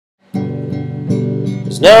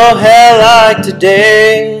There's no hell like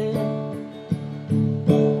today,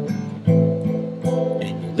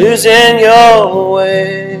 and you're losing your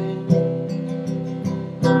way.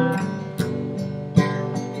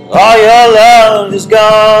 All your love is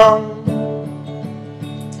gone.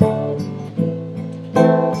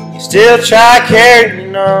 You still try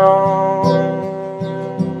carrying on.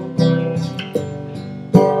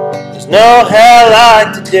 There's no hell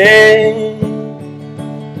like today,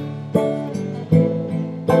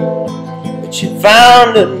 but you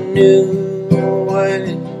found a new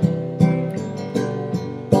way.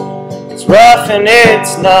 It's rough and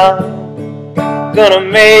it's not gonna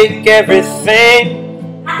make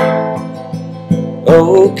everything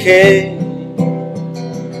okay.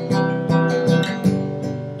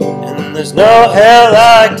 And there's no hell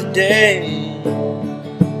like today.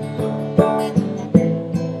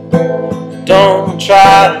 Don't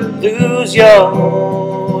try to lose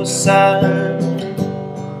your sight.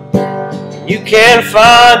 You can't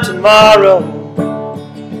find tomorrow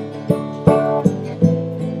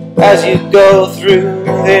as you go through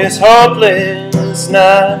this hopeless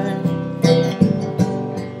night.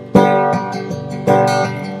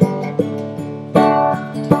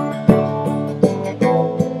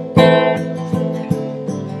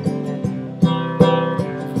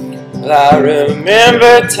 I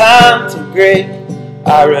remember times of great,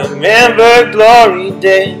 I remember glory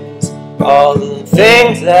days, all the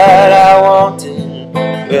things that I wanted,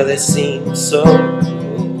 well, they seemed so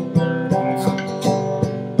cool.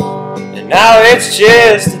 And now it's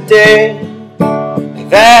just a day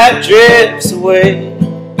that drifts away,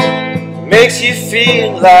 it makes you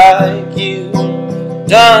feel like you've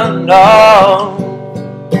done it all.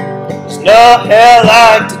 There's no hell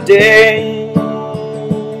like today.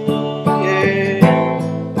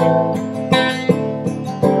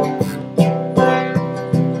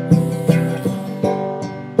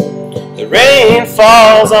 The rain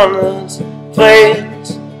falls on this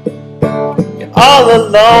place. You're all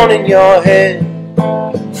alone in your head,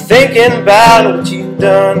 thinking about what you've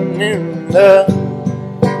done in the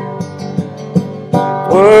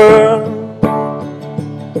world.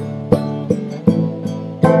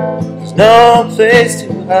 There's no place to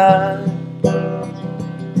hide.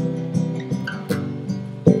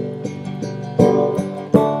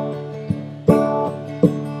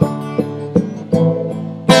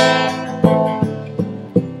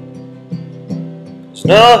 There's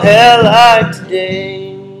no hell like today.